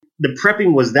the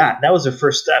prepping was that was the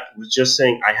first step. It was just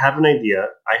saying, I have an idea,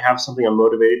 I have something I'm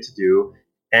motivated to do,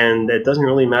 and it doesn't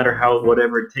really matter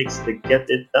whatever it takes to get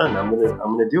it done. I'm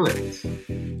gonna do it.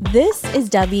 This is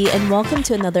Debbie, and welcome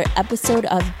to another episode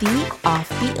of The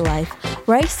Offbeat Life,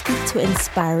 where I speak to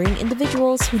inspiring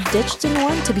individuals who ditched the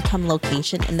norm to become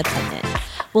location independent.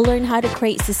 We'll learn how to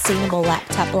create sustainable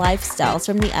laptop lifestyles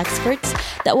from the experts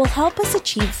that will help us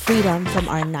achieve freedom from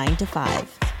our 9-to-5.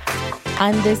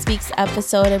 On this week's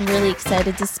episode, I'm really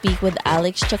excited to speak with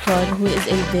Alex Chacon, who is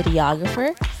a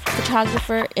videographer,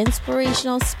 photographer,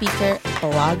 inspirational speaker,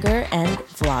 blogger, and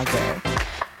vlogger.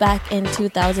 Back in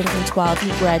 2012, he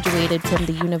graduated from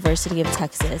the University of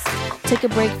Texas, took a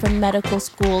break from medical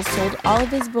school, sold all of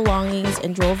his belongings,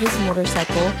 and drove his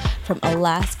motorcycle from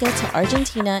Alaska to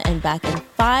Argentina and back in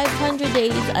 500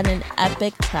 days on an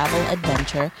epic travel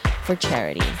adventure for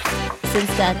charity.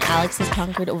 Since then, Alex has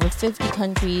conquered over 50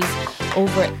 countries,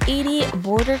 over 80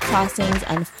 border crossings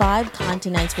on 5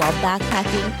 continents while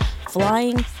backpacking,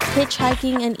 flying,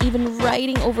 hitchhiking, and even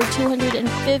riding over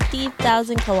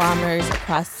 250,000 kilometers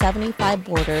across 75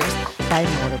 borders by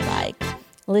motorbike.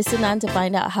 Listen on to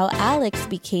find out how Alex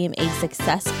became a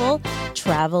successful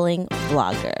traveling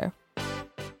vlogger.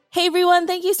 Hey everyone,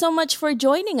 thank you so much for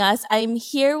joining us. I'm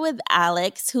here with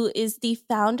Alex, who is the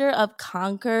founder of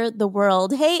Conquer the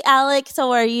World. Hey Alex,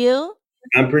 how are you?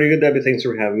 I'm pretty good, Debbie. Thanks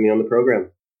for having me on the program.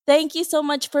 Thank you so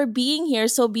much for being here.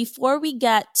 So before we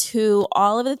get to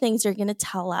all of the things you're going to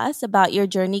tell us about your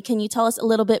journey, can you tell us a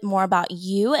little bit more about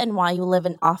you and why you live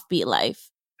an offbeat life?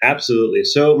 Absolutely.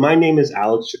 So my name is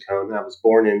Alex Chacon. I was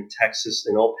born in Texas,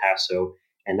 in El Paso,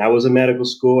 and I was in medical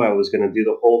school. I was going to do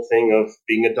the whole thing of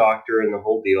being a doctor and the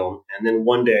whole deal. And then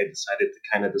one day I decided to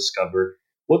kind of discover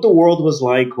what the world was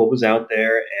like, what was out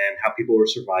there, and how people were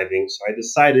surviving. So I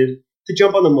decided to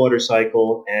jump on the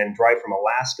motorcycle and drive from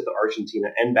Alaska to Argentina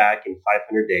and back in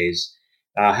 500 days.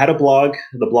 Had a blog.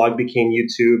 The blog became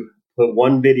YouTube. Put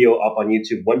one video up on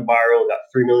YouTube, went viral, got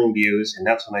 3 million views. And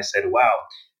that's when I said, wow,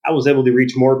 I was able to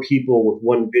reach more people with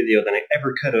one video than I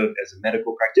ever could have as a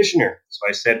medical practitioner. So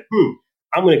I said,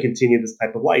 I'm going to continue this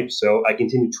type of life. So I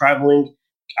continued traveling.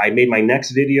 I made my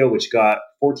next video, which got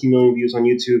 14 million views on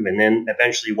YouTube, and then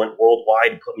eventually went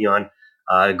worldwide, put me on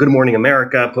Good Morning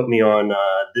America, put me on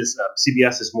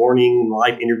CBS This Morning,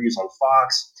 live interviews on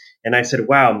Fox. And I said,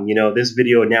 wow, this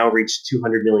video now reached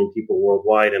 200 million people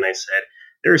worldwide. And I said,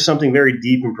 there is something very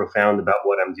deep and profound about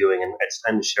what I'm doing, and it's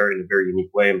time to share it in a very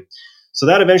unique way. So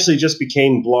that eventually just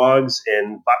became blogs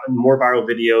and more viral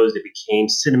videos. It became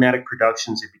cinematic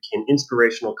productions. It became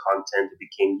inspirational content. It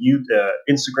became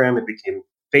Instagram. It became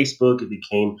Facebook. It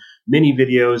became mini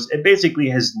videos. It basically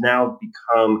has now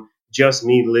become just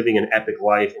me living an epic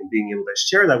life and being able to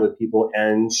share that with people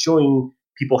and showing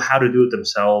people how to do it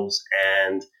themselves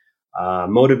and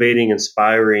motivating,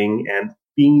 inspiring, and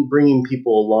bringing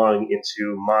people along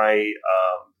into my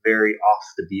very off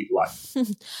the beat life.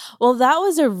 Well, that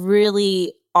was a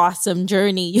really awesome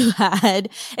journey you had,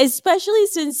 especially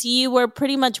since you were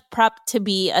pretty much prepped to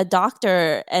be a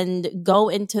doctor and go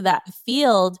into that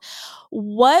field.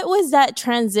 What was that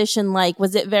transition like?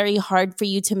 Was it very hard for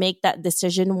you to make that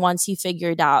decision once you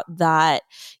figured out that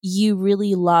you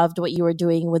really loved what you were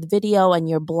doing with video and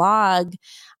your blog?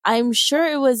 I'm sure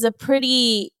it was a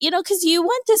pretty, because you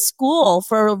went to school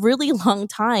for a really long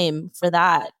time for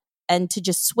that and to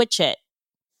just switch it.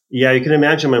 Yeah, you can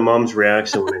imagine my mom's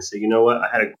reaction when I said, you know what,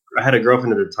 I had a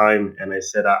girlfriend at the time, and I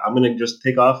said, I'm going to just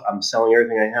take off. I'm selling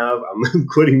everything I have. I'm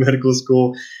quitting medical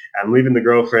school. I'm leaving the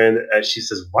girlfriend. She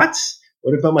says, what?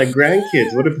 What about my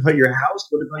grandkids? What about your house?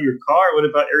 What about your car? What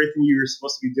about everything you're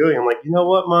supposed to be doing? I'm like, you know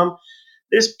what, Mom?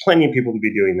 There's plenty of people to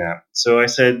be doing that. So I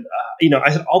said,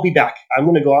 I'll be back. I'm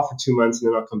going to go off for 2 months,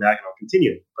 and then I'll come back and I'll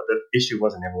continue. But the issue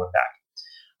was I never went back.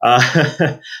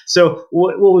 So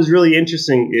what was really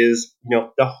interesting is,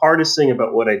 the hardest thing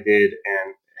about what I did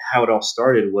and how it all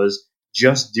started was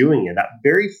just doing it. That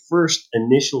very first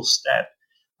initial step,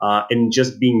 and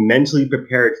just being mentally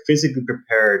prepared, physically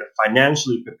prepared,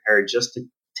 financially prepared, just to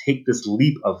take this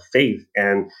leap of faith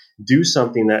and do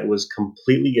something that was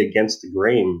completely against the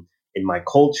grain in my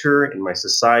culture, in my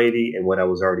society, and what I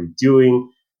was already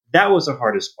doing. That was the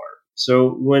hardest part.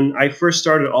 So when I first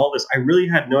started all this, I really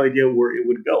had no idea where it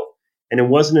would go. And it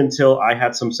wasn't until I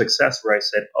had some success where I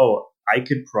said, oh, I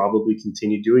could probably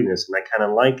continue doing this, and I kind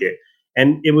of like it.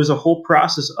 And it was a whole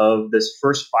process of this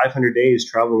first 500 days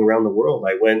traveling around the world.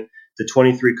 I went to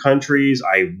 23 countries.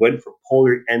 I went from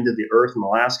polar end of the earth in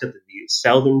Alaska to the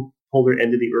southern polar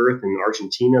end of the earth in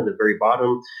Argentina, the very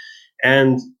bottom.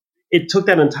 And it took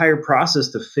that entire process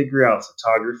to figure out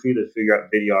photography, to figure out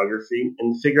videography,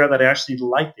 and figure out that I actually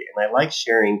liked it. And I like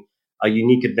sharing a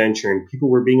unique adventure, and people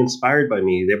were being inspired by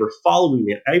me. They were following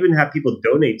me. I even had people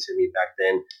donate to me back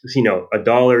then, $1,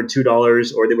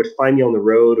 $2, or they would find me on the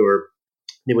road, or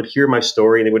they would hear my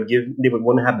story, and they would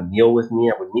want to have a meal with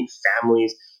me. I would meet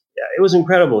families. Yeah, it was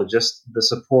incredible. Just the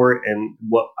support and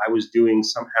what I was doing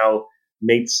somehow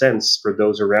made sense for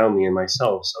those around me and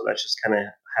myself. So that's just kind of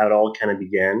how it all kind of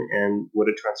began and what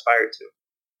it transpired to.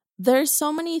 There's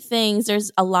so many things.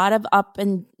 There's a lot of up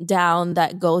and down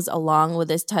that goes along with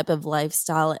this type of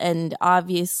lifestyle. And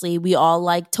obviously, we all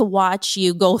like to watch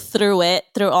you go through it,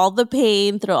 through all the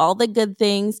pain, through all the good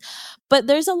things. But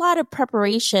there's a lot of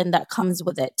preparation that comes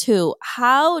with it too.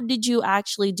 How did you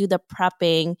actually do the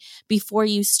prepping before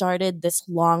you started this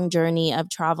long journey of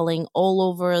traveling all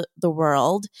over the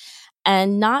world?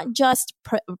 And not just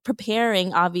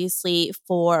preparing, obviously,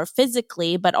 for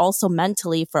physically, but also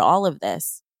mentally for all of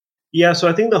this. Yeah, so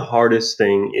I think the hardest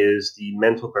thing is the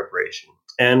mental preparation.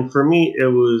 And for me, it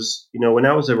was, when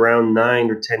I was around 9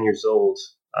 or 10 years old,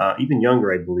 even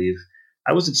younger, I believe,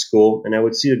 I was at school and I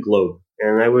would see a globe.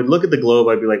 And I would look at the globe,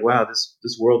 I'd be like, wow,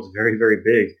 this world's very, very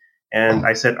big. And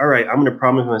I said, all right, I'm going to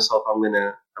promise myself I'm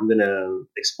going to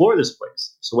explore this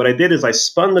place. So what I did is I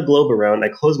spun the globe around, I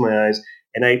closed my eyes,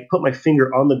 and I put my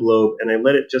finger on the globe and I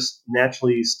let it just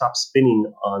naturally stop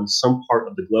spinning on some part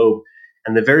of the globe.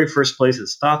 And the very first place it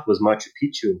stopped was Machu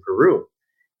Picchu in Peru.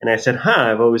 And I said,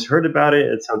 I've always heard about it.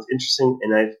 It sounds interesting.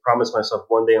 And I promised myself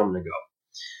one day I'm going to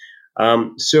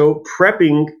go. So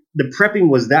the prepping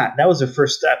was that. That was the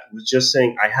first step. It was just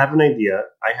saying, I have an idea.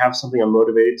 I have something I'm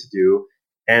motivated to do.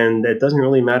 And it doesn't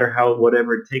really matter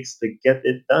whatever it takes to get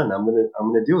it done. I'm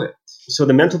gonna do it. So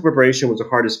the mental preparation was the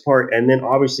hardest part. And then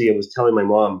obviously I was telling my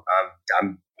mom,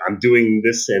 I'm doing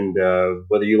this, and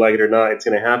whether you like it or not, it's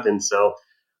going to happen. So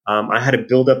I had to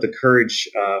build up the courage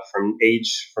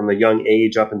from a young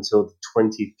age up until the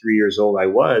 23 years old I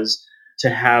was, to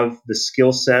have the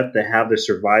skill set, to have the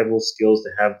survival skills, to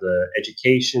have the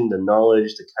education, the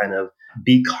knowledge, to kind of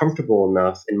be comfortable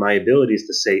enough in my abilities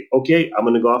to say, okay, I'm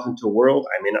going to go off into a world.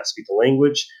 I may not speak the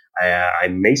language. I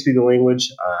may speak the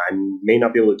language. I may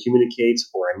not be able to communicate,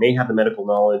 or I may have the medical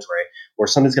knowledge, or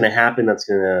something's going to happen that's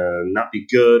going to not be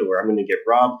good, or I'm going to get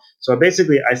robbed. So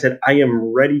basically, I said, I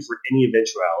am ready for any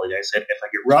eventuality. I said, if I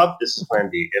get robbed, this is plan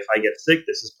B. If I get sick,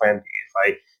 this is plan B.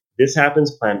 If this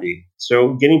happens, plan B.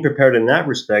 So getting prepared in that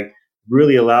respect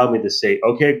really allowed me to say,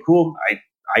 okay, cool.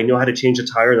 I know how to change a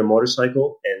tire on a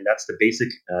motorcycle, and that's the basic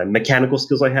mechanical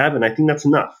skills I have, and I think that's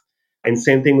enough. And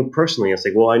same thing with personally. I say,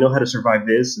 well, I know how to survive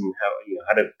this, and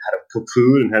how to cook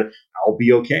food, and I'll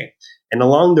be okay. And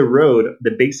along the road,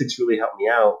 the basics really helped me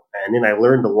out. And then I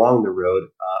learned along the road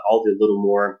all the little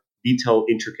more detailed,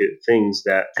 intricate things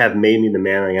that have made me the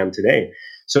man I am today.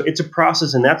 So it's a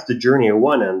process, and that's the journey I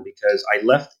went on, because I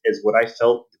left as what I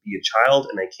felt to be a child,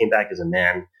 and I came back as a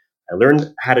man. I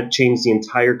learned how to change the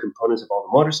entire components of all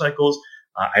the motorcycles.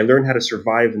 I learned how to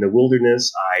survive in the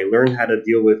wilderness. I learned how to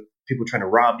deal with people trying to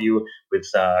rob you, with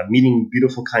meeting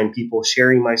beautiful, kind people,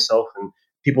 sharing myself, and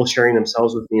people sharing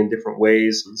themselves with me in different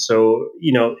ways. So,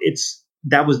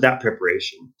 that was that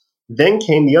preparation. Then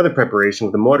came the other preparation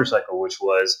with the motorcycle, which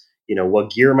was,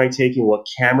 what gear am I taking? What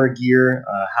camera gear?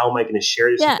 How am I going to share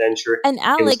this adventure? And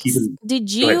Alex,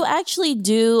 did you actually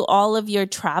do all of your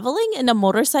traveling in a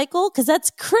motorcycle? Because that's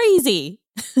crazy.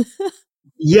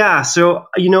 Yeah. So,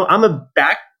 I'm a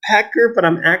backpacker, but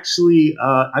I'm actually,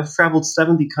 I've traveled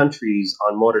 70 countries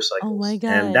on motorcycles. Oh my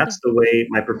God. And that's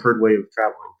my preferred way of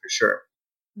traveling, for sure.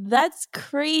 That's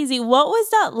crazy. What was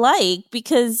that like?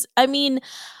 Because,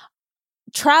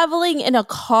 traveling in a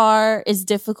car is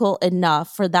difficult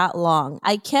enough for that long.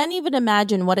 I can't even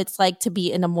imagine what it's like to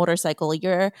be in a motorcycle.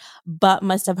 Your butt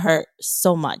must have hurt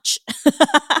so much.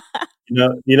 Yeah,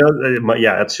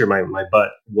 that's true. My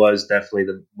butt was definitely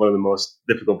one of the most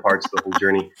difficult parts of the whole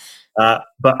journey.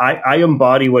 But I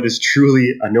embody what is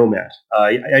truly a nomad.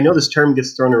 I know this term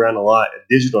gets thrown around a lot, a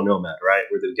digital nomad, right?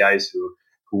 We're the guys who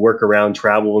work around,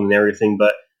 travel and everything.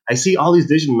 But I see all these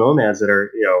digital nomads that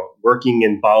are, working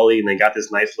in Bali, and they got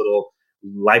this nice little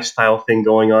lifestyle thing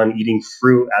going on, eating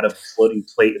fruit out of a floating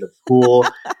plate in a pool.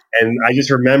 And I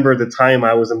just remember the time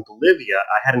I was in Bolivia,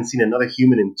 I hadn't seen another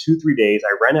human in 2-3 days.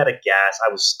 I ran out of gas.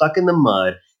 I was stuck in the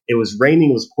mud. It was raining,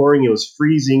 it was pouring, it was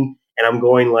freezing. And I'm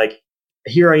going like,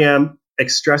 here I am,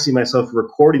 stressing myself,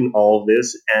 recording all of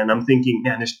this. And I'm thinking,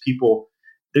 man, there's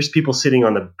people sitting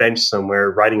on the bench somewhere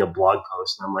writing a blog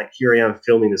post. And I'm like, here I am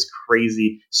filming this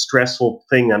crazy, stressful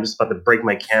thing. I'm just about to break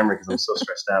my camera because I'm so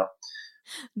stressed out.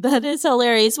 That is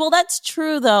hilarious. Well, that's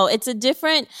true though.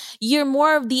 You're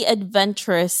more of the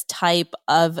adventurous type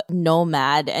of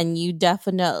nomad, and you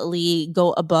definitely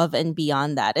go above and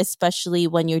beyond that, especially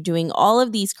when you're doing all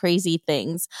of these crazy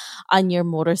things on your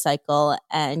motorcycle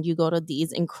and you go to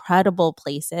these incredible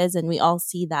places. And we all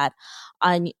see that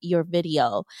on your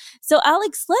video. So,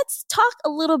 Alex, let's talk a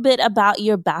little bit about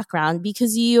your background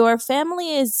because your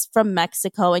family is from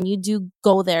Mexico and you do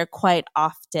go there quite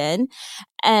often.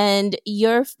 And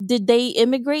did they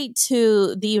immigrate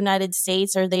to the United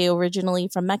States? Are they originally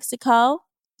from Mexico?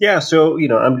 Yeah, so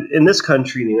I'm in this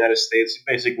country in the United States.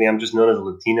 Basically, I'm just known as a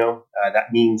Latino.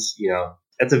 That means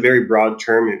that's a very broad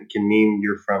term. It can mean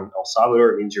you're from El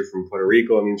Salvador. It means you're from Puerto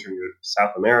Rico. It means you're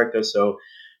South America. So,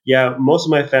 yeah, most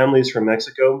of my family is from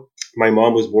Mexico. My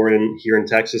mom was born here in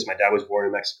Texas. My dad was born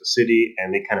in Mexico City,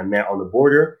 and they kind of met on the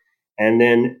border. And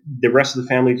then the rest of the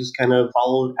family just kind of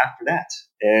followed after that.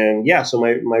 And yeah, so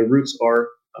my roots are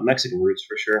Mexican roots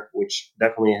for sure, which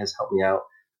definitely has helped me out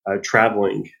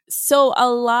traveling. So a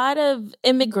lot of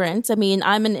immigrants, I mean,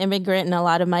 I'm an immigrant and a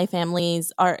lot of my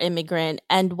families are immigrant.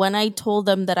 And when I told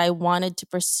them that I wanted to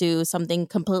pursue something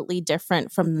completely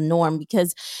different from the norm,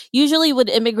 because usually with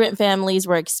immigrant families,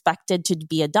 we're expected to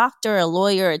be a doctor, a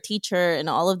lawyer, a teacher, and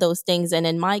all of those things. And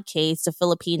in my case, the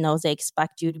Filipinos, they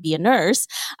expect you to be a nurse.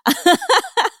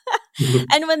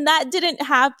 And when that didn't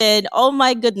happen, oh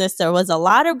my goodness, there was a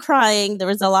lot of crying. There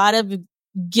was a lot of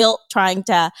guilt trying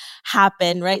to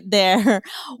happen right there.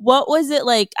 What was it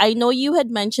like? I know you had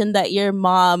mentioned that your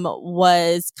mom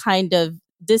was kind of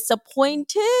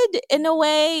disappointed in a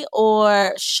way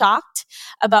or shocked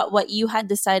about what you had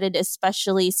decided,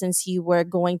 especially since you were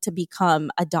going to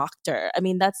become a doctor. I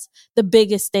mean, that's the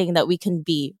biggest thing that we can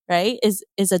be, right? Is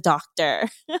a doctor.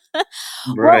 What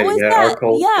Right. was Yeah. that? Our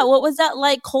culture. Yeah, what was that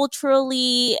like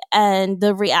culturally and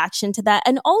the reaction to that?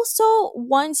 And also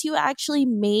once you actually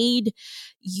made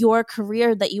your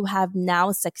career that you have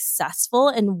now successful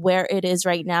and where it is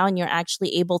right now and you're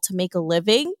actually able to make a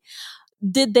living,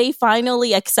 did they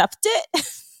finally accept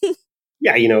it?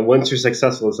 Yeah, once you're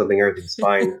successful in something, everything's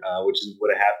fine, which is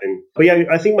what happened. But yeah,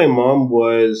 I think my mom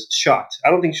was shocked.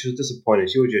 I don't think she was disappointed.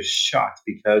 She was just shocked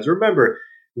because remember,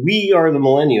 we are the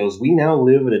millennials. We now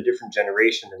live in a different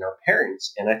generation than our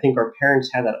parents. And I think our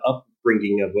parents had that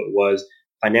upbringing of what was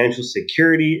financial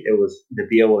security. It was to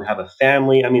be able to have a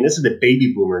family. I mean, this is the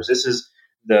baby boomers. This is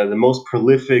the most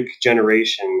prolific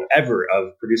generation ever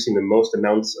of producing the most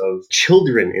amounts of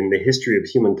children in the history of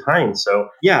humankind. So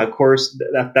yeah, of course,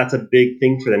 that's a big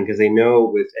thing for them because they know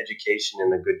with education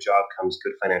and a good job comes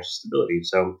good financial stability.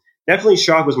 So definitely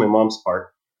shock was my mom's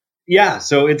part. Yeah,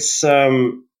 so it's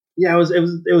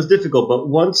it was difficult, but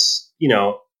once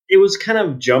it was kind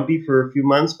of jumpy for a few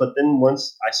months, but then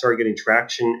once I started getting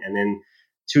traction, and then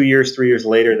 2 years, 3 years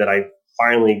later, that I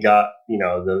finally got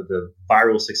the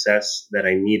viral success that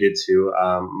I needed to.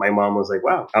 My mom was like,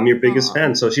 "Wow, I'm your biggest Aw.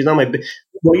 fan." So she's not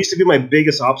what used to be my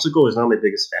biggest obstacle is now my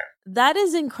biggest fan. That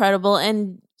is incredible.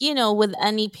 And, with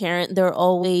any parent, they're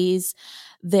always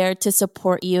there to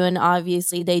support you. And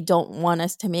obviously, they don't want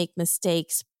us to make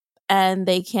mistakes. And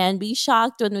they can be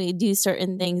shocked when we do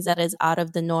certain things that is out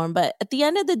of the norm. But at the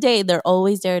end of the day, they're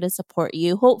always there to support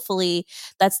you. Hopefully,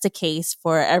 that's the case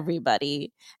for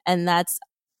everybody. And that's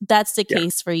the Yeah.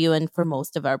 case for you and for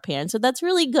most of our parents. So that's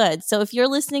really good. So if you're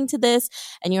listening to this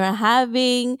and you're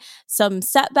having some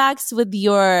setbacks with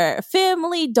your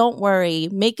family, don't worry.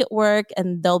 Make it work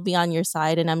and they'll be on your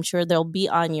side. And I'm sure they'll be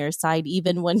on your side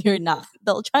even when you're not.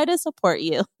 They'll try to support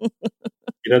you.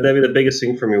 Debbie, the biggest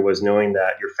thing for me was knowing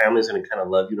that your family's going to kind of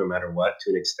love you no matter what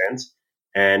to an extent.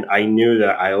 And I knew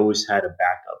that I always had a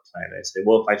backup plan. I said,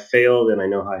 well, if I fail, then I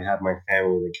know how I have my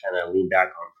family to kind of lean back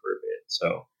on for a bit.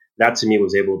 So that to me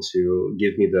was able to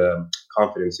give me the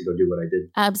confidence to go do what I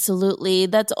did. Absolutely.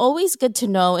 That's always good to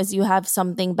know as you have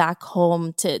something back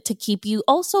home to keep you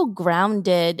also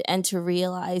grounded and to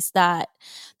realize that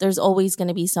there's always going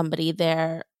to be somebody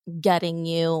there getting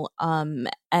you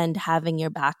and having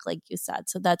your back, like you said.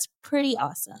 So that's pretty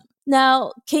awesome.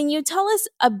 Now, can you tell us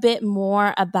a bit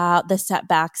more about the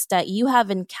setbacks that you have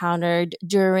encountered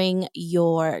during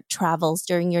your travels,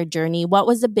 during your journey? What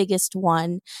was the biggest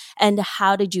one and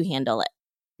how did you handle it?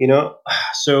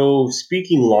 So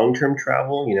speaking long-term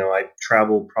travel, I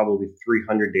travel probably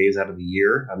 300 days out of the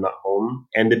year. I'm not home.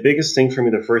 And the biggest thing for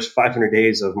me the first 500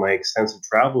 days of my extensive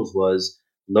travels was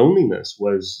loneliness,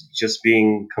 was just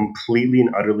being completely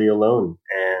and utterly alone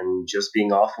and just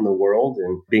being off in the world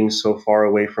and being so far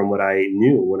away from what I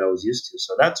knew, what I was used to.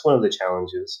 So that's one of the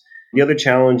challenges. The other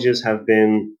challenges have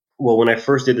been well, when I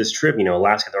first did this trip,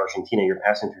 Alaska to Argentina, you're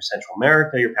passing through Central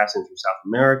America, you're passing through South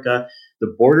America.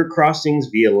 The border crossings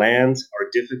via land are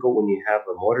difficult when you have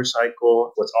a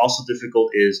motorcycle. What's also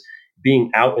difficult is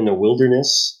being out in the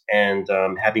wilderness and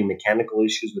having mechanical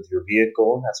issues with your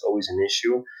vehicle. That's always an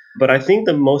issue. But I think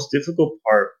the most difficult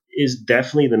part is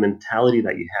definitely the mentality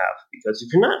that you have. Because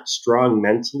if you're not strong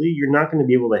mentally, you're not going to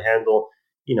be able to handle,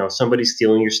 somebody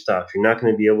stealing your stuff. You're not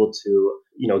going to be able to,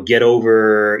 get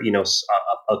over,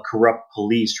 a corrupt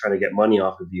police trying to get money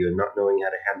off of you and not knowing how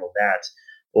to handle that.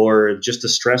 Or just the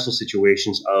stressful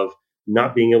situations of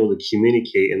not being able to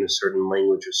communicate in a certain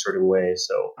language or certain way.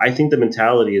 So I think the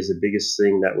mentality is the biggest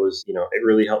thing that was, it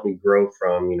really helped me grow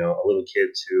from, a little kid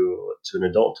to an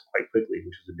adult quite quickly,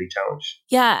 which was a big challenge.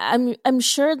 Yeah, I'm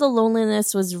sure the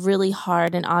loneliness was really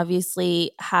hard, and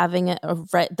obviously having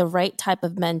the right type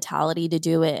of mentality to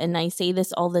do it. And I say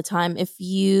this all the time: if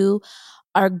you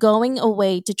are going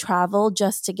away to travel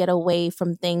just to get away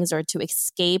from things or to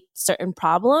escape certain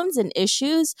problems and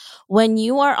issues, when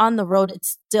you are on the road,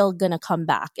 it's still going to come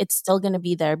back. It's still going to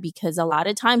be there because a lot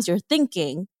of times you're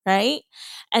thinking, right?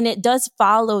 And it does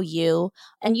follow you,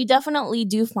 and you definitely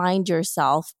do find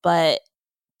yourself, but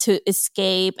to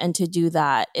escape and to do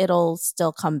that, it'll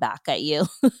still come back at you.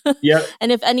 Yeah.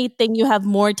 And if anything, you have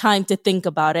more time to think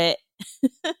about it.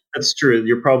 That's true.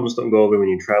 Your problems don't go away when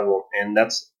you travel. And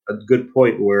that's a good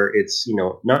point where it's,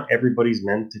 not everybody's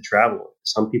meant to travel.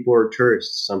 Some people are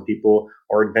tourists, some people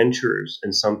are adventurers,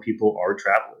 and some people are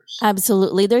travelers.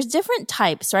 Absolutely. There's different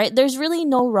types, right? There's really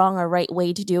no wrong or right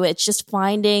way to do it. It's just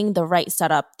finding the right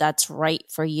setup that's right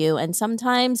for you. And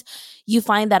sometimes you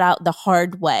find that out the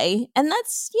hard way. And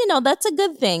that's a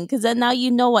good thing because then now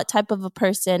you know what type of a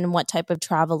person and what type of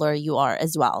traveler you are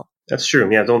as well. That's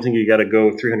true. Yeah, I don't think you got to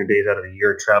go 300 days out of the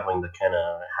year traveling to kind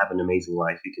of have an amazing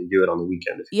life. You can do it on the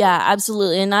weekend. Yeah,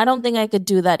 absolutely. And I don't think I could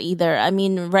do that either. I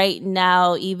mean, right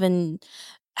now, even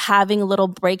having little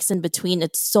breaks in between,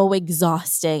 it's so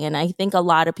exhausting. And I think a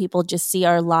lot of people just see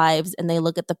our lives and they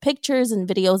look at the pictures and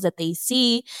videos that they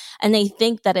see and they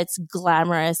think that it's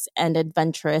glamorous and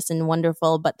adventurous and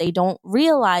wonderful, but they don't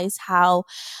realize how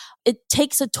it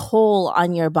takes a toll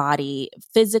on your body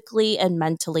physically and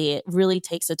mentally. It really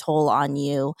takes a toll on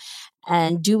you.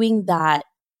 And doing that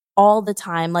all the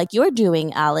time, like you're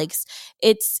doing, Alex,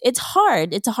 it's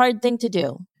hard. It's a hard thing to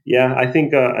do. Yeah, I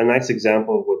think a nice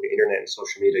example of what the internet and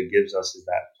social media gives us is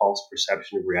that false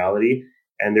perception of reality.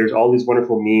 And there's all these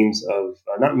wonderful memes of,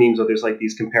 not memes, but there's like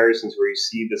these comparisons where you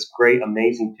see this great,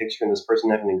 amazing picture and this person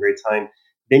having a great time.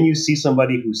 Then you see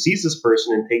somebody who sees this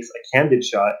person and takes a candid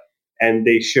shot, and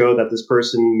they show that this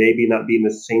person maybe not be in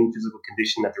the same physical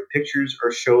condition that their pictures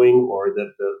are showing, or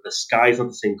that the sky is not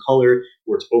the same color,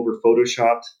 or it's over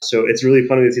photoshopped. So it's really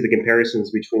funny to see the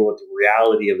comparisons between what the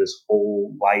reality of this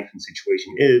whole life and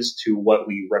situation is to what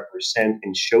we represent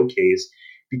and showcase,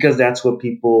 because that's what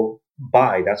people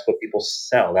buy, that's what people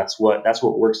sell, that's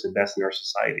what works the best in our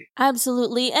society.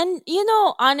 Absolutely. And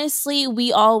honestly,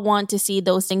 we all want to see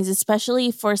those things,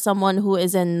 especially for someone who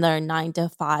is in their 9 to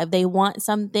 5. They want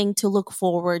something to look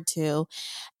forward to.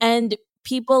 And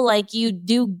people like you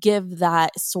do give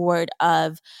that sort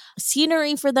of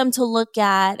scenery for them to look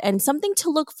at and something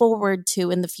to look forward to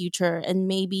in the future, and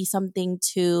maybe something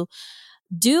to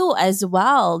do as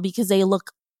well because they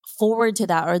look forward to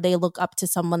that, or they look up to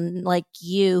someone like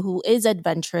you who is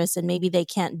adventurous and maybe they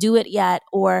can't do it yet,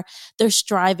 or they're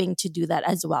striving to do that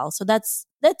as well. So that's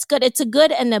good. It's a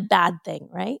good and a bad thing,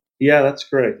 right? Yeah, that's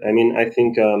correct. I mean, I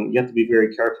think you have to be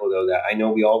very careful, though, that I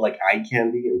know we all like eye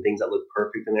candy and things that look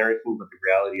perfect and everything, but the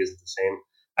reality isn't the same.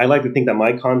 I like to think that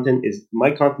my content is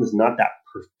not that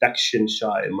perfection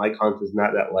shot, and my content is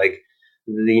not that like,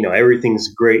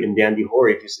 everything's great and dandy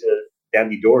hoary.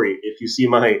 Dandy Dory. If you see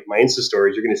my Insta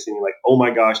stories, you're going to see me like, oh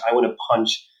my gosh, I want to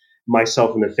punch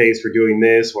myself in the face for doing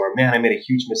this, or man, I made a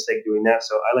huge mistake doing that.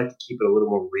 So I like to keep it a little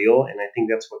more real, and I think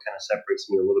that's what kind of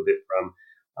separates me a little bit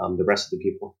from the rest of the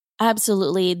people.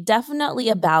 Absolutely. Definitely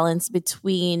a balance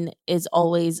between is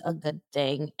always a good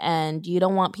thing. And you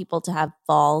don't want people to have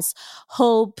false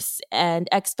hopes and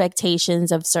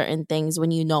expectations of certain things when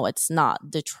you know it's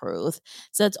not the truth.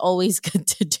 So it's always good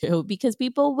to do because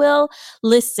people will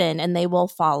listen and they will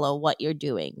follow what you're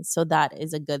doing. So that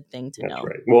is a good thing to know. That's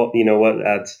right. Well, you know what?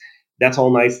 That's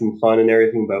all nice and fun and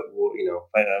everything. But,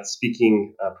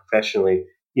 speaking professionally,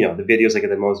 the videos that get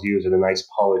the most views are the nice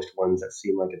polished ones that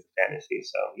seem like it's a fantasy.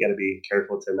 So you got to be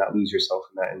careful to not lose yourself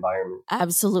in that environment.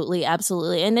 Absolutely.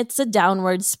 Absolutely. And it's a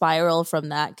downward spiral from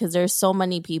that because there's so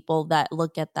many people that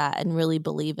look at that and really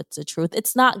believe it's the truth.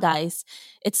 It's not, guys.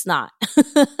 It's not.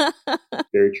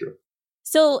 Very true.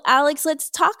 So, Alex, let's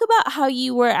talk about how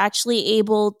you were actually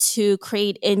able to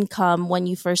create income when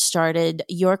you first started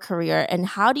your career, and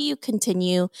how do you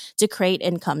continue to create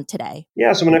income today?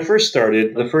 Yeah, so when I first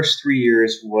started, the first 3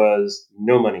 years was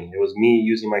no money. It was me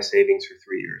using my savings for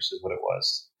 3 years, is what it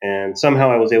was. And somehow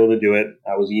I was able to do it.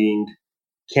 I was eating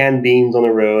canned beans on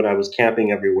the road. I was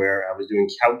camping everywhere. I was doing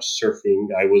couch surfing.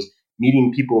 I was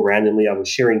meeting people randomly. I was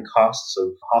sharing costs of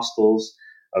hostels,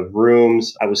 of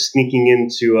rooms. I was sneaking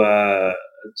into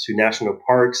to national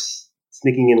parks,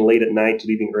 sneaking in late at night,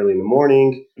 leaving early in the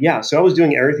morning. Yeah, so I was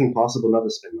doing everything possible not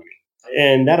to spend money.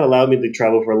 And that allowed me to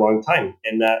travel for a long time.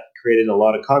 And that created a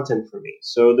lot of content for me.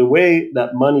 So the way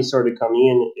that money started coming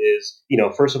in is,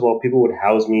 first of all, people would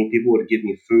house me, people would give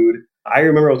me food. I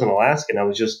remember I was in Alaska and I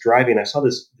was just driving. I saw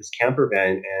this camper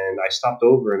van and I stopped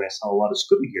over and I saw a lot of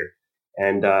scuba gear.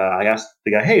 And I asked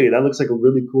the guy, "Hey, that looks like a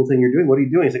really cool thing you're doing. What are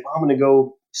you doing?" He's like, "Well, I'm going to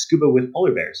go scuba with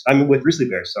polar bears. I mean, with grizzly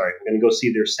bears. Sorry, I'm going to go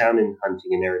see their salmon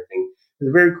hunting and everything."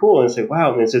 It's very cool. And I say,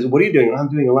 "Wow." And it says, "What are you doing?" "I'm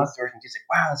doing a lot of storage." And he's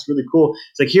like, "Wow, that's really cool."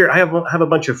 It's like, "Here, I have a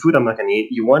bunch of food I'm not going to eat.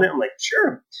 You want it?" I'm like,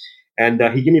 "Sure." And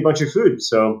he gave me a bunch of food.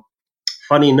 So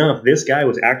funny enough, this guy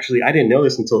was actually, I didn't know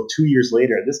this until 2 years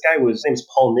later. This guy his name's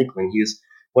Paul Nicklin. He's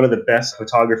one of the best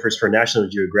photographers for National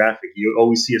Geographic. You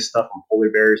always see his stuff on polar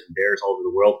bears and bears all over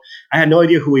the world. I had no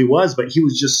idea who he was, but he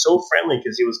was just so friendly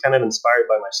because he was kind of inspired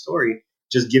by my story,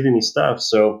 just giving me stuff.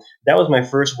 So that was my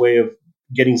first way of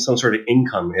getting some sort of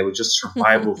income. It was just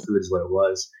survival food is what it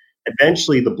was.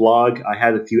 Eventually, the blog, I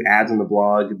had a few ads on the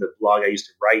blog I used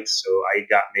to write. So I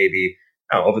got maybe,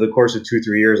 over the course of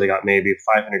 2-3 years, I got maybe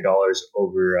 $500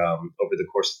 over the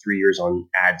course of 3 years on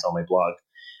ads on my blog.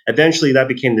 Eventually, that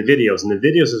became the videos, and the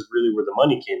videos is really where the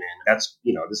money came in. That's,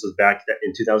 this was back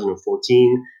in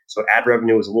 2014, so ad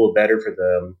revenue was a little better for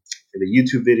the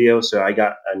YouTube video. So I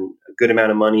got a good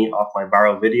amount of money off my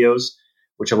viral videos,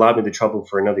 which allowed me to travel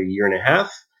for another year and a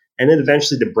half. And then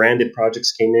eventually the branded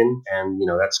projects came in, and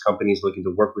that's companies looking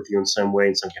to work with you in some way,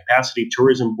 in some capacity,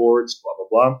 tourism boards, blah blah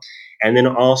blah. And then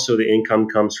also the income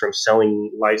comes from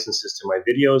selling licenses to my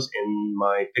videos and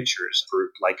my pictures for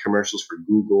like commercials for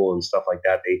Google and stuff like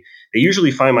that. They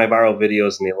usually find my viral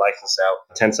videos and they license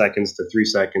out 10 seconds to 3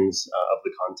 seconds of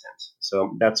the content.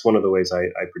 So that's one of the ways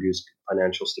I produce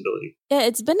financial stability. Yeah,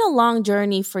 it's been a long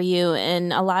journey for you,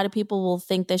 and a lot of people will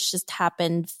think this just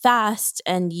happened fast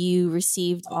and you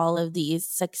received all of these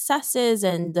successes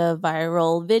and the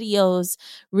viral videos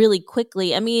really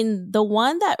quickly. I mean, the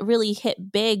one that really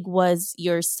hit big was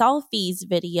your selfies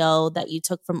video that you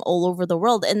took from all over the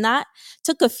world, and that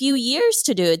took a few years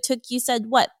to do. It took, you said,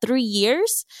 what, 3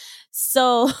 years?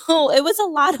 So it was a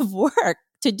lot of work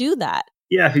to do that.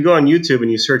 Yeah, if you go on YouTube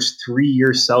and you search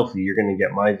 3-year selfie, you're going to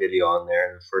get my video on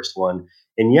there, the first one.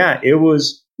 And yeah, it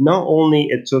was not only,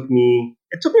 it took me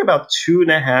about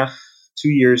 2.5 2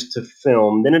 years to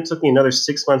film. Then it took me another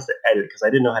 6 months to edit because I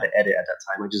didn't know how to edit at that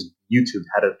time. I just YouTube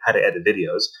how to edit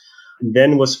videos. And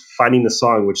then was finding the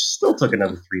song, which still took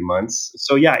another 3 months.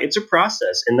 So yeah, it's a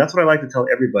process. And that's what I like to tell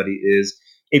everybody is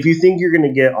if you think you're going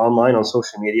to get online on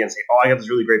social media and say, "Oh, I got this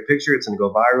really great picture, it's going to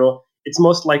go viral," it's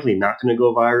most likely not going to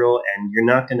go viral, and you're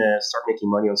not going to start making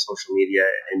money on social media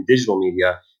and digital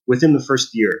media within the first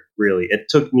year, really. It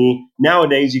took me,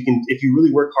 nowadays, if you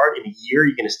really work hard, in a year,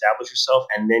 you can establish yourself,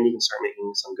 and then you can start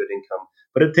making some good income.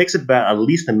 But it takes about at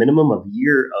least a minimum of a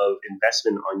year of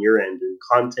investment on your end in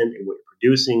content and what you're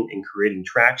producing and creating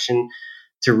traction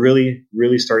to really,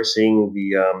 really start seeing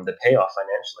the payoff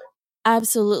financially.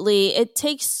 Absolutely. It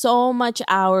takes so much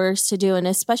hours to do. And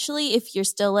especially if you're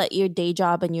still at your day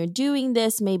job and you're doing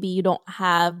this, maybe you don't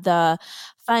have the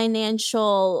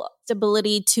financial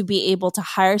stability to be able to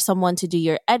hire someone to do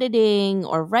your editing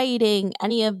or writing,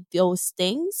 any of those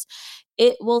things.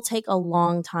 It will take a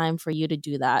long time for you to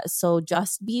do that. So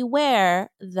just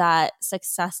beware that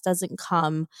success doesn't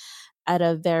come at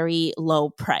a very low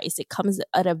price. It comes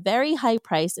at a very high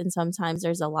price, and sometimes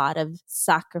there's a lot of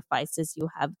sacrifices you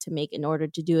have to make in order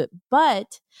to do it.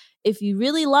 But if you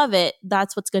really love it,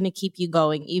 that's what's going to keep you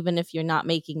going, even if you're not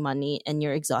making money and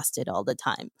you're exhausted all the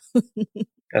time.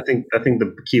 I think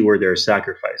the key word there is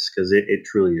sacrifice, because it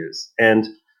truly is. And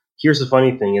here's the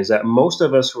funny thing is that most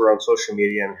of us who are on social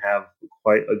media and have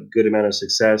quite a good amount of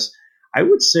success, I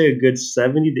would say a good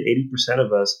 70 to 80%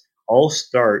 of us all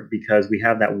start because we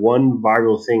have that one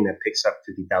viral thing that picks up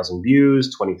 50,000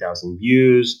 views, 20,000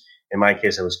 views. In my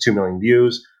case, it was 2 million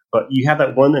views. But you have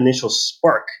that one initial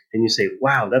spark and you say,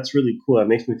 "Wow, that's really cool. That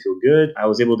makes me feel good. I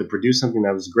was able to produce something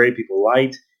that was great. People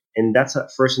liked." And that's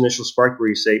that first initial spark where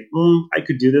you say, "I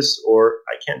could do this," or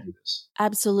 "I can't do this."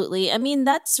 Absolutely. I mean,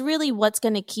 that's really what's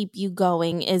going to keep you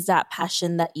going, is that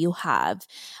passion that you have.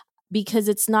 because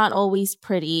it's not always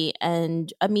pretty.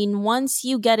 And I mean, once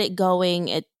you get it going,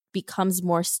 it becomes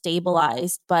more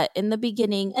stabilized. But in the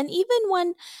beginning, and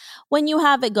even when you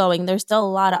have it going, there's still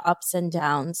a lot of ups and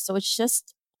downs. So it's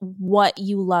just what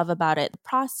you love about it, the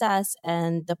process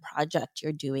and the project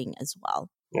you're doing as well.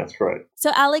 That's right.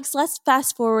 So, Alex, let's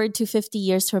fast forward to 50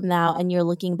 years from now and you're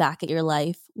looking back at your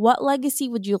life. What legacy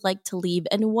would you like to leave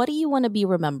and what do you want to be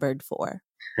remembered for?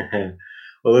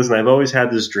 Well, listen, I've always had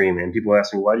this dream, and people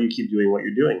ask me, why do you keep doing what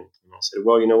you're doing? And I said,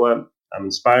 well, you know what? I'm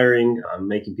inspiring. I'm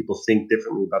making people think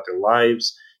differently about their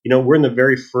lives. We're in the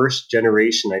very first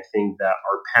generation, I think, that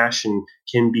our passion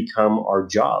can become our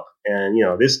job. And,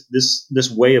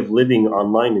 this way of living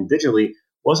online and digitally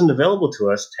wasn't available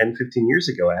to us 10, 15 years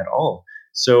ago at all.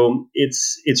 So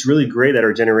it's really great that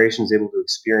our generation is able to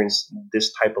experience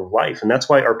this type of life. And that's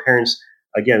why our parents,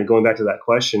 again, going back to that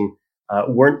question,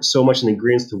 weren't so much in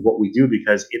agreement to what we do,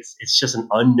 because it's just an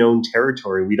unknown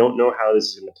territory. We don't know how this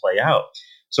is going to play out.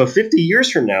 So 50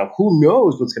 years from now, who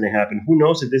knows what's going to happen? Who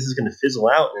knows if this is going to fizzle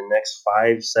out in the next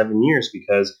 5-7 years,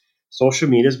 because social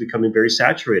media is becoming very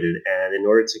saturated. And in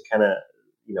order to kind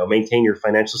of, maintain your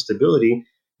financial stability,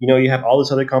 you have all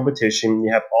this other competition,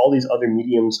 you have all these other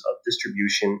mediums of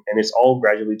distribution, and it's all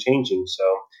gradually changing. So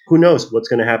who knows what's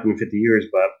going to happen in 50 years,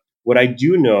 but what I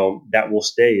do know that will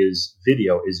stay is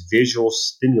video, is visual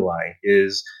stimuli,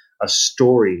 is a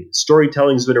story.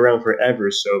 Storytelling has been around forever.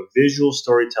 So visual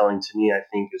storytelling to me, I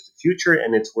think, is the future,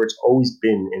 and it's where it's always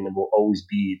been and it will always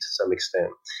be to some extent.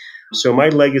 So my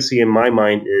legacy in my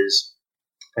mind is,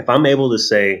 if I'm able to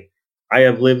say, I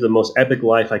have lived the most epic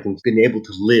life I can been able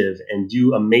to live and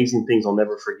do amazing things I'll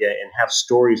never forget and have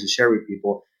stories to share with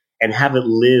people and have it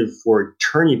live for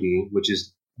eternity, which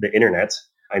is the internet,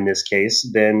 in this case,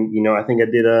 then, I think I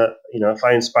did if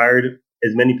I inspired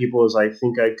as many people as I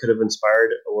think I could have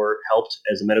inspired or helped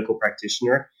as a medical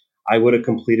practitioner, I would have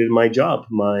completed my job,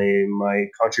 my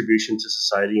contribution to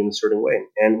society in a certain way.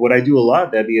 And what I do a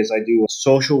lot, Debbie, is I do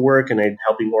social work and I'm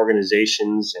helping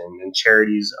organizations and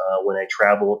charities when I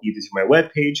travel, either through my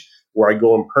webpage or I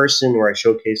go in person or I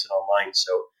showcase it online.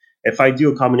 So if I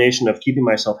do a combination of keeping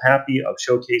myself happy, of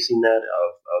showcasing that,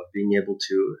 of being able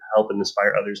to help and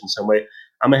inspire others in some way,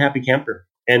 I'm a happy camper.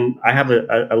 And I have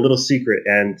a little secret.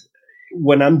 And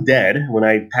when I'm dead, when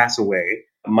I pass away,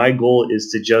 my goal is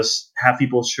to just have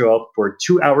people show up for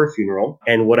a 2-hour funeral.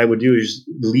 And what I would do is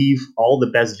leave all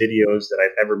the best videos that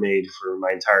I've ever made for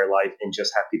my entire life and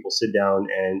just have people sit down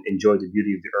and enjoy the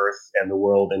beauty of the earth and the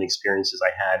world and experiences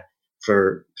I had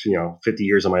for 50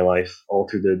 years of my life, all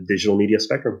through the digital media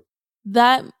spectrum.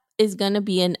 That is going to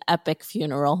be an epic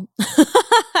funeral.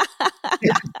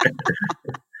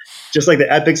 Just like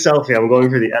the epic selfie, I'm going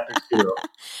for the epic funeral.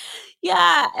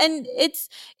 Yeah, and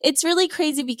it's really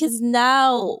crazy because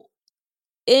now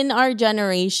in our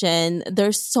generation,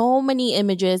 there's so many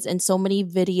images and so many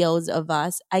videos of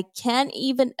us. I can't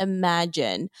even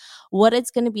imagine what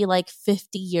it's going to be like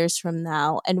 50 years from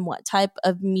now and what type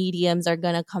of mediums are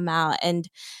going to come out, and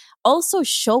also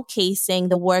showcasing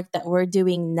the work that we're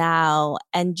doing now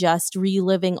and just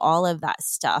reliving all of that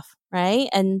stuff, right?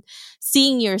 And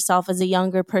seeing yourself as a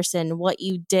younger person, what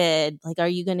you did. Like, are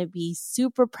you going to be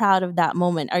super proud of that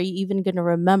moment? Are you even going to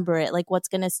remember it? Like, what's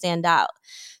going to stand out?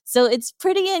 So it's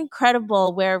pretty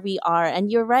incredible where we are. And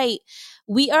you're right.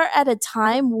 We are at a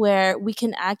time where we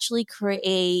can actually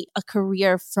create a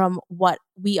career from what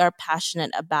we are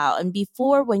passionate about. And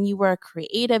before, when you were a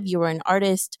creative, you were an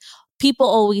artist, people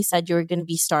always said you were going to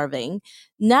be starving.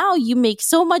 Now you make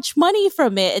so much money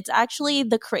from it. It's actually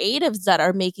the creatives that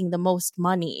are making the most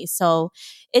money. So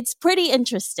it's pretty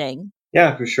interesting.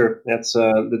 Yeah, for sure. That's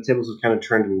the tables have kind of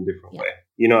turned in a different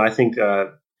way. I think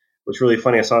what's really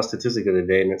funny, I saw a statistic the other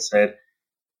day and it said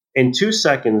in 2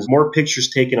 seconds, more pictures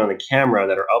taken on a camera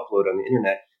that are uploaded on the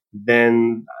internet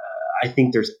than I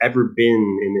think there's ever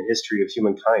been in the history of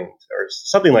humankind, or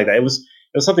something like that. It was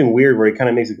something weird where it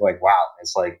kind of makes it go like, wow,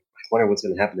 it's like, I wonder what's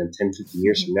going to happen in 10, 15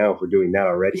 years from now if we're doing that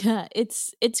already. Yeah,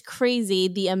 it's crazy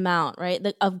the amount, right,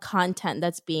 of content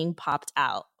that's being popped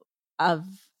out of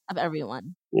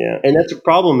everyone. Yeah, and that's a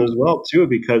problem as well too,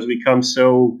 because we become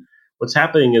so. What's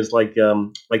happening is like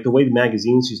the way the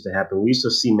magazines used to happen. We used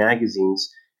to see magazines,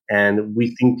 and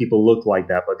we think people look like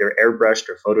that, but they're airbrushed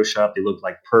or photoshopped. They look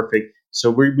like perfect. So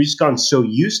we've just gotten so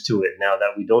used to it now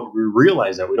that we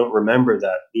realize that, we don't remember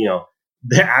that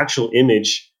the actual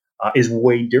image is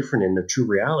way different in the true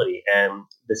reality. And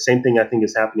the same thing I think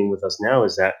is happening with us now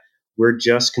is that we're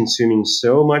just consuming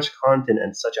so much content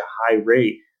at such a high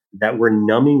rate that we're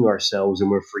numbing ourselves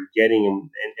and we're forgetting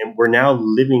and we're now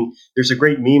living. There's a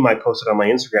great meme I posted on my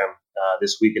Instagram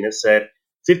this week, and it said,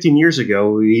 15 years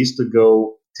ago, we used to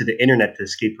go to the internet to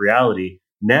escape reality.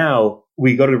 Now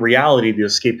we go to reality to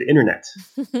escape the internet.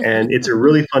 And it's a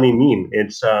really funny meme.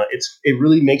 It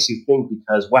really makes you think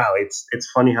because, wow,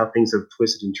 it's funny how things have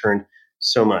twisted and turned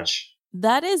so much.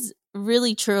 That is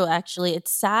really true, actually.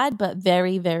 It's sad, but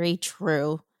very, very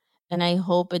true. And I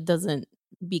hope it doesn't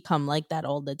become like that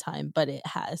all the time, but it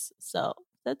has. So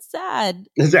that's sad.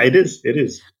 It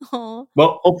is. Oh.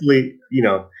 Well, hopefully,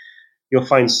 you'll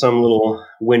find some little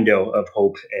window of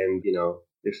hope. And,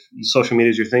 if social media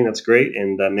is your thing, that's great.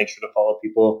 And make sure to follow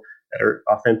people that are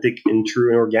authentic and true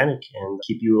and organic and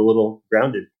keep you a little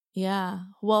grounded. Yeah.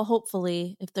 Well,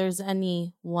 hopefully, if there's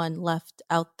anyone left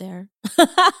out there.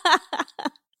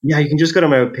 Yeah, you can just go to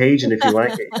my page, and if you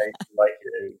like it,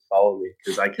 and follow me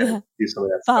because I can do some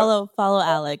of that stuff. Follow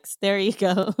Alex. There you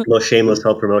go. A little shameless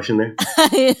self-promotion there.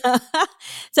 Yeah.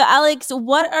 So, Alex,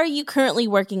 what are you currently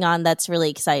working on that's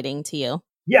really exciting to you?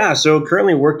 Yeah, so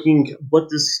currently working, what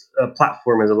this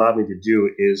platform has allowed me to do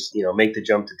is, make the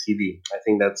jump to TV. I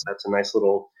think that's a nice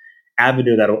little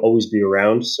avenue that'll always be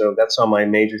around. So that's all my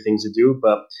major things to do.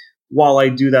 But while I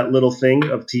do that little thing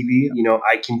of TV,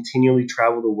 I continually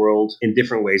travel the world in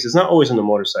different ways. It's not always on a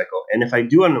motorcycle. And if I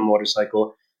do on a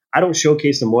motorcycle, I don't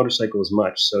showcase the motorcycle as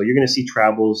much. So you're going to see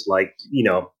travels like,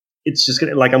 it's just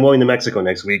going to, like I'm going to Mexico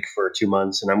next week for 2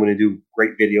 months, and I'm going to do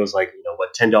great videos like, what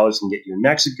 $10 can get you in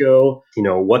Mexico,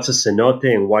 what's a cenote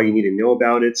and why you need to know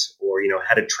about it, or,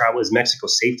 how to travel. Is Mexico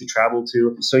safe to travel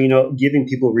to? So, giving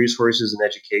people resources and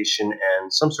education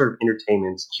and some sort of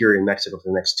entertainment here in Mexico for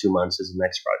the next 2 months is the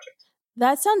next project.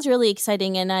 That sounds really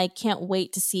exciting, and I can't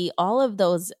wait to see all of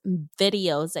those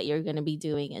videos that you're going to be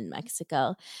doing in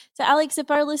Mexico. So, Alex,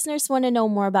 if our listeners want to know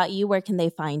more about you, where can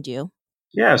they find you?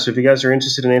 Yeah, so if you guys are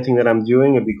interested in anything that I'm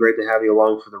doing, it'd be great to have you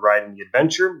along for the ride and the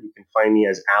adventure. You can find me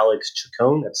as Alex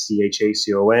Chacon, that's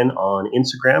CHACON, on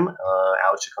Instagram,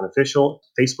 Alex Chacon Official.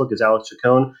 Facebook is Alex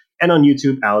Chacon, and on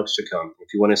YouTube, Alex Chacon.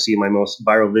 If you want to see my most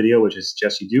viral video, which I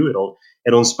suggest you do, it'll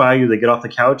inspire you to get off the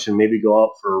couch and maybe go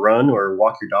out for a run or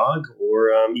walk your dog, or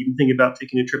even think about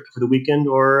taking a trip for the weekend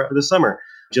or for the summer.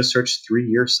 Just search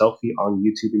 3-Year Selfie on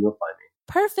YouTube and you'll find me.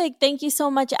 Perfect. Thank you so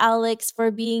much, Alex,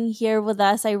 for being here with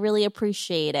us. I really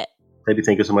appreciate it. Baby,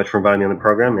 thank you so much for inviting me on the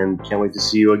program, and can't wait to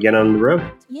see you again on the road.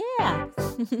 Yeah.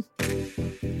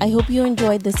 I hope you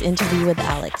enjoyed this interview with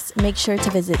Alex. Make sure to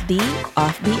visit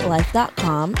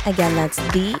theoffbeatlife.com. Again, that's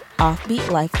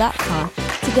theoffbeatlife.com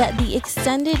to get the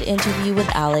extended interview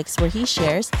with Alex, where he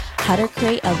shares how to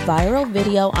create a viral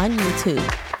video on YouTube.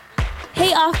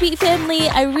 Hey Offbeat family,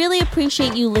 I really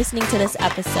appreciate you listening to this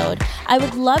episode. I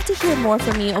would love to hear more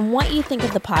from you and what you think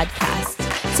of the podcast.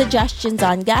 Suggestions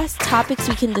on guests, topics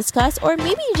we can discuss, or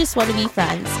maybe you just want to be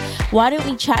friends. Why don't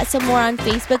we chat some more on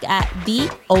Facebook at The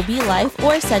OB Life,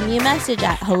 or send me a message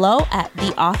at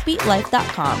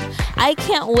hello@theoffbeatlife.com. I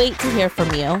can't wait to hear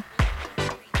from you.